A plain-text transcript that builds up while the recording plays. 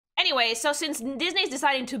Anyway, so since Disney's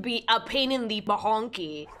deciding to be a pain in the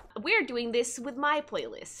bahonky, we're doing this with my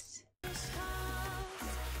playlist.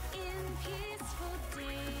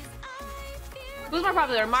 Who's more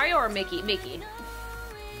popular, Mario or Mickey? Mickey.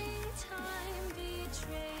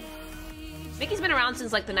 Mickey's been around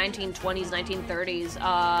since like the 1920s,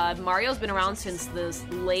 1930s. Mario's been around since the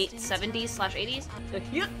late 70s/80s.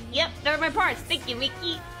 Yep, they're my parts. Thank you,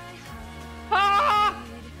 Mickey. Ah!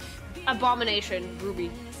 Abomination, Gooby.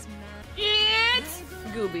 It's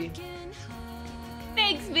Gooby.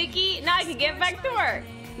 Thanks, Mickey. Now I can get back to work.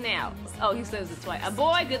 Now. Oh, he says it's white.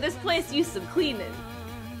 Boy, could this place use some cleaning.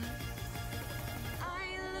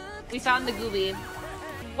 We found the Gooby.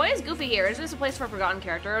 Why is Goofy here? Is this a place for forgotten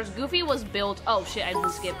characters? Goofy was built... Oh, shit, I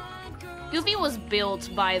didn't skip. Goofy was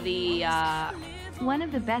built by the, One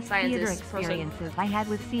of the best theater experiences I had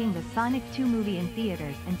was seeing the Sonic 2 movie in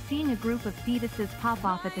theaters and seeing a group of fetuses pop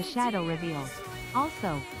off at the shadow reveals.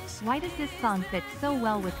 Also, why does this song fit so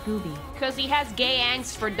well with Gooby? Because he has gay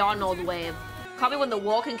angst for Donald Wave. Call me when the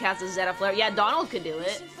wall can cast a Zeta flare. Yeah, Donald could do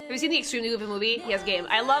it. Have you seen the Extremely Goofy movie? He has game.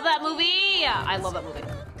 I love that movie! Yeah, I love that movie.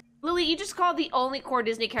 Lily, you just called the only core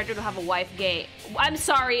Disney character to have a wife gay. I'm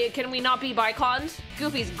sorry, can we not be bicons?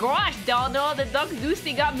 Goofy's, gosh, Donald, the Duck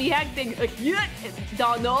Goosey got me acting.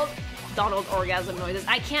 Donald orgasm noises.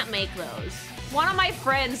 I can't make those. One of my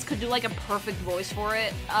friends could do like a perfect voice for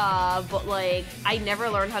it, but like, I never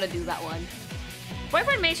learned how to do that one.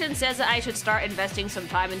 Boyfriend Mason says that I should start investing some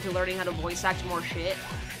time into learning how to voice act more shit.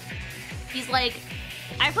 He's like,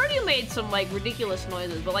 I've heard you made some like ridiculous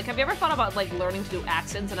noises, but like, have you ever thought about like learning to do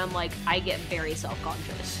accents? And I'm like, I get very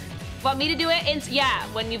self-conscious. Want me to do it? Yeah,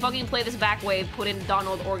 when you fucking play this back wave, put in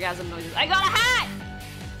Donald orgasm noises. I got a hat!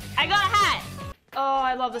 I got a hat! Oh,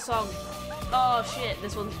 I love this song. Oh shit,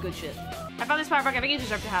 this one's good shit. I found this power pack, I think you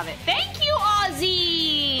deserve to have it. Thank you,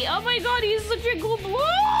 Ozzy! Oh my god, he's such a good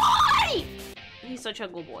boy! He's such a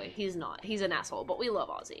good boy. He's not. He's an asshole, but we love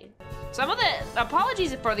Ozzy. Some of the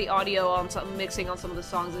apologies for the audio on some mixing on some of the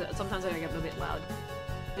songs. Sometimes I get a bit loud.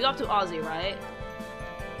 We go up to Ozzy, right?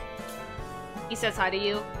 He says hi to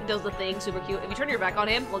you. He does the thing, super cute. If you turn your back on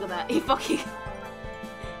him, look at that. He fucking...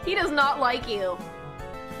 he does not like you.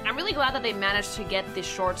 I'm really glad that they managed to get the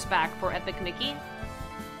shorts back for Epic Mickey.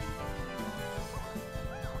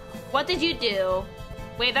 What did you do?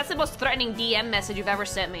 Wait, that's the most threatening DM message you've ever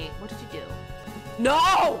sent me. What did you do?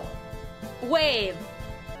 No! Wave!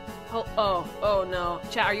 Oh no.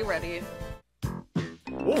 Chat, are you ready?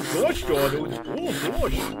 Oh gosh, Donald. Oh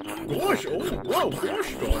gosh. Gosh, oh wow,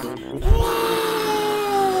 gosh, Donald. Oh.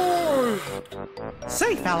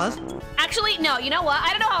 Say, fellas. Actually, no, you know what? I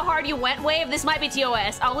don't know how hard you went, Wave. This might be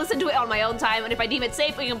TOS. I'll listen to it on my own time, and if I deem it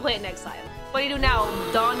safe, we can play it next time. What do you do now?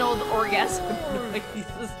 Donald orgasm.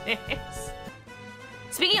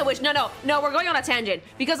 Speaking of which, no, we're going on a tangent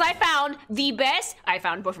because I found the best,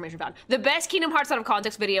 the best Kingdom Hearts out of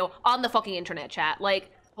context video on the fucking internet, chat.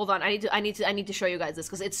 Like, hold on, I need to show you guys this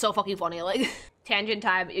because it's so fucking funny. Like, tangent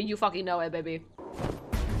time, you fucking know it, baby.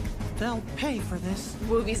 They'll pay for this.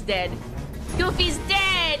 Movie's dead. Goofy's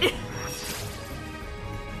dead!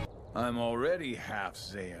 I'm already half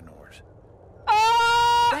Xehanort.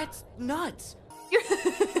 Oh! That's nuts.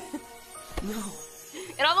 No.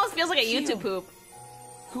 It almost feels like a YouTube poop.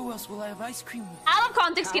 Who else will I have ice cream with? Out of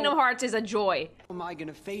context, Kingdom Hearts is a joy. How am I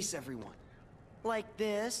gonna face everyone? Like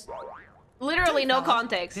this? Literally no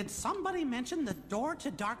context. Did somebody mention the door to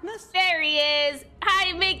darkness? There he is.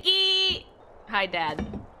 Hi, Mickey. Hi, Dad.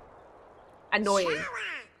 Annoying.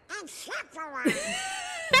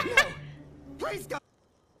 Please go.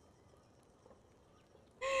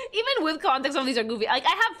 Even with context, some of these are goofy. Like, I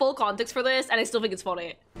have full context for this, and I still think it's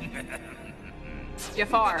funny.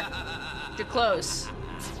 Jafar, you're close.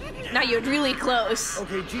 Now you're really close.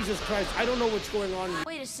 Okay, Jesus Christ, I don't know what's going on.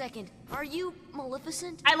 Wait a second. Are you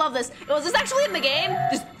Maleficent? I love this. Was this actually in the game?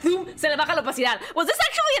 Just zoom, se le baja la opacidad. Was this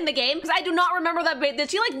actually in the game? Because I do not remember that bit.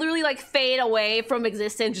 Did she like literally like fade away from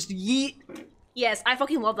existence? Just yeet. Yes, I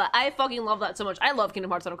fucking love that. I fucking love that so much. I love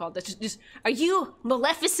Kingdom Hearts out of context. Just, are you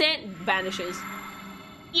Maleficent? Vanishes.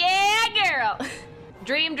 Yeah, girl.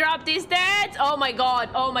 Dream drop these dads. Oh my god.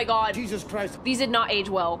 Oh my god. Jesus Christ. These did not age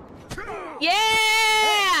well.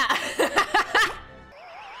 Yeah!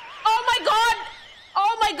 Oh my god!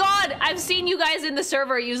 Oh my god! I've seen you guys in the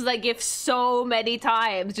server use that gif so many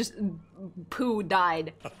times. Just poo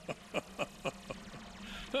died.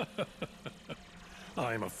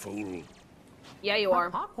 I'm a fool. Yeah, you are.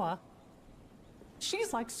 Aqua?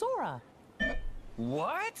 She's like Sora.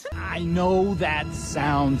 What? I know that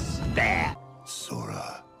sounds bad.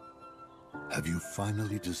 Sora, have you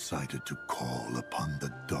finally decided to call upon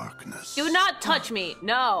the darkness? Do not touch me.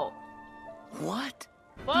 No. What?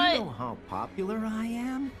 What? You know how popular I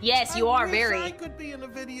am? Yes, you are wish very. I could be in a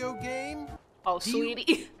video game. Oh,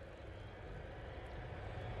 sweetie.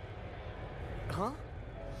 Huh?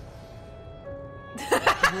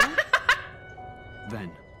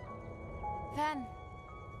 Then.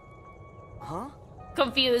 Huh?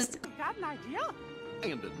 Confused. Got an idea?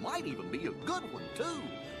 And it might even be a good one, too.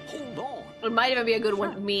 Hold on. It might even be a good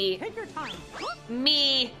one. Me. Take your time.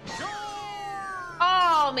 Me.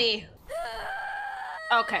 Oh, me.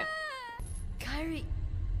 Okay.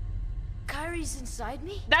 Kyrie's inside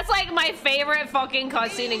me? That's like my favorite fucking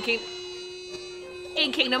cutscene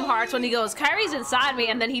in Kingdom Hearts when he goes, Kyrie's inside me,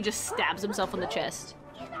 and then he just stabs himself in the chest.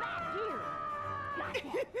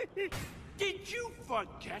 Did you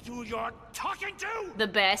forget who you're talking to? The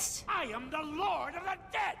best. I am the Lord of the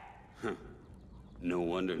Dead. No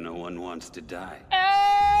wonder no one wants to die.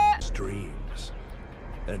 Dreams,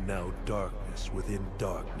 and now darkness within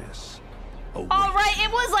darkness. All right,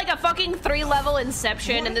 it was like a fucking 3-level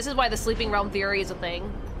Inception, and this is why the sleeping realm theory is a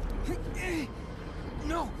thing.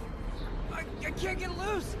 No! I can't get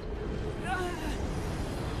loose!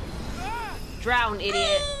 Drown,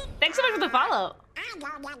 idiot. Thanks so much for the follow. I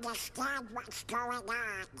don't understand what's going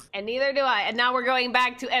on. And neither do I. And now we're going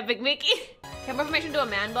back to Epic Mickey. Can information to a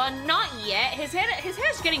man bun? Not yet. His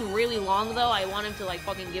hair's getting really long though. I want him to like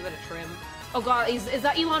fucking give it a trim. Oh god, is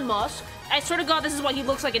that Elon Musk? I swear to god, this is what he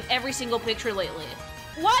looks like in every single picture lately.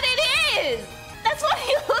 What it is! That's what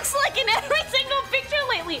he looks like in every single picture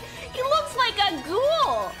lately. He looks like a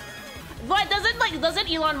ghoul. But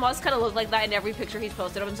doesn't Elon Musk kind of look like that in every picture he's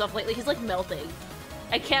posted of himself lately? He's like melting.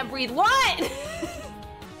 I can't breathe. What?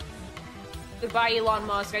 Goodbye, Elon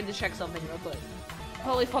Musk. I need to check something real quick.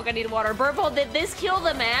 Holy fuck, I need water. Burple, did this kill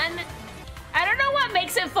the man? I don't know what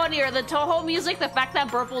makes it funnier, the Toho music, the fact that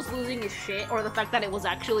Burple's losing his shit, or the fact that it was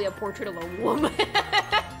actually a portrait of a woman.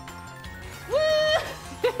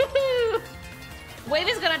 Woo! Wave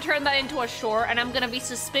is gonna turn that into a short, and I'm gonna be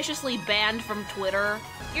suspiciously banned from Twitter.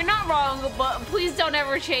 You're not wrong, but please don't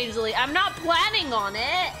ever change the lead. I'm not planning on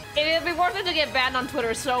it. It'd be worth it to get banned on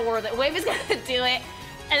Twitter, so worth it. Wave is gonna do it,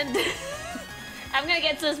 and I'm gonna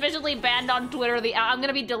get suspiciously banned on Twitter. I'm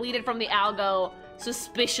gonna be deleted from the algo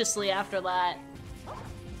suspiciously after that.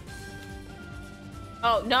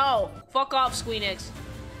 Oh, no. Fuck off, Squeenix.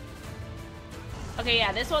 Okay,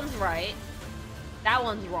 yeah, this one's right. That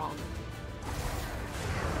one's wrong.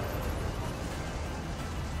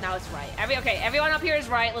 Now it's right. Okay, everyone up here is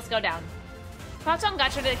right. Let's go down. Thoughts on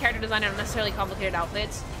gacha to character design and unnecessarily complicated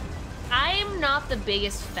outfits? I'm not the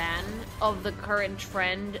biggest fan of the current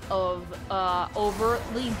trend of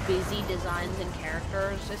overtly busy designs and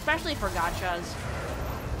characters, especially for gachas.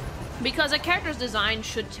 Because a character's design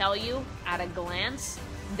should tell you, at a glance,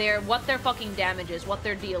 what their fucking damage is, what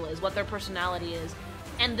their deal is, what their personality is.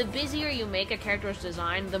 And the busier you make a character's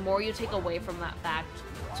design, the more you take away from that fact.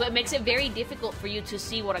 So it makes it very difficult for you to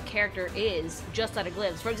see what a character is just at a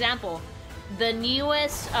glimpse. For example, the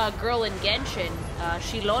newest girl in Genshin,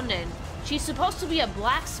 Shilonen, she's supposed to be a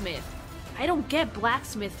blacksmith. I don't get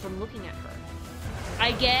blacksmith from looking at her.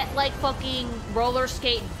 I get like fucking roller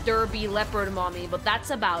skate derby leopard mommy, but that's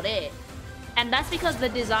about it. And that's because the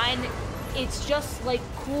design, it's just like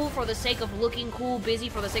cool for the sake of looking cool, busy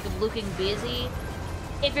for the sake of looking busy.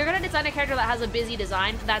 If you're gonna design a character that has a busy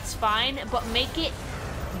design, that's fine, but make it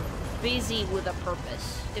busy with a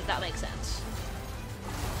purpose, if that makes sense.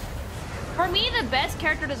 For me, the best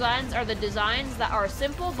character designs are the designs that are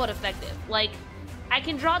simple but effective. Like, I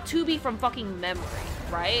can draw 2B from fucking memory,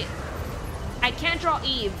 right? I can't draw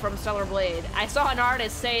Eve from Stellar Blade. I saw an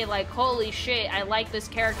artist say, like, holy shit, I like this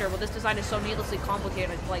character, but this design is so needlessly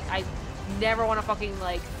complicated. Like, I never want to fucking,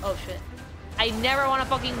 like, oh shit. I never want to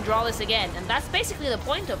fucking draw this again. And that's basically the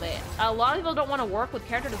point of it. A lot of people don't want to work with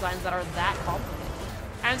character designs that are that complicated.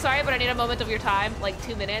 I'm sorry, but I need a moment of your time, like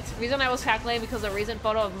 2 minutes. Reason I was calculating because a recent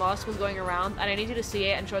photo of Musk was going around, and I need you to see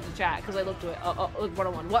it and show it to chat, because I looked to it. Look,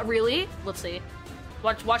 101. What, really? Let's see.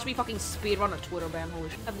 Watch me fucking speedrun a Twitter ban. Holy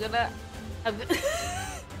shit. I'm gonna... This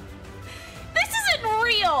isn't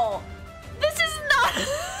real! This is not...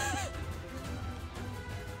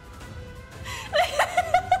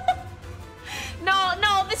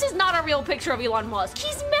 No, this is not a real picture of Elon Musk.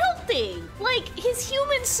 He's melting! Like, his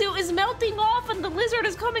human suit is melting off and the lizard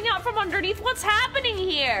is coming out from underneath. What's happening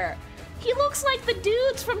here? He looks like the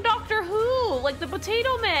dudes from Doctor Who, like the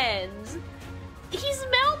Potato Mens. He's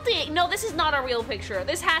melting! No, this is not a real picture.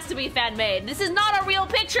 This has to be fan-made. This is not a real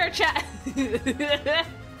picture, chat! Can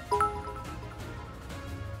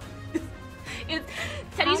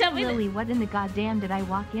you tell me Lily, what in the goddamn did I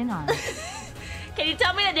walk in on? Can you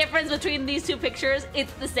tell me the difference between these two pictures?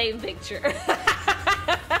 It's the same picture.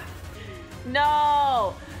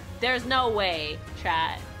 No! There's no way,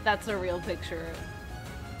 chat. That's a real picture.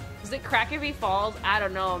 Does it crack if he falls? I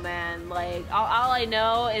don't know, man. Like, all I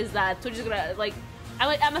know is that Twitch is gonna, like,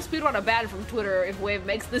 I'm a speedrun a ban from Twitter if Wave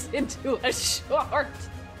makes this into a short.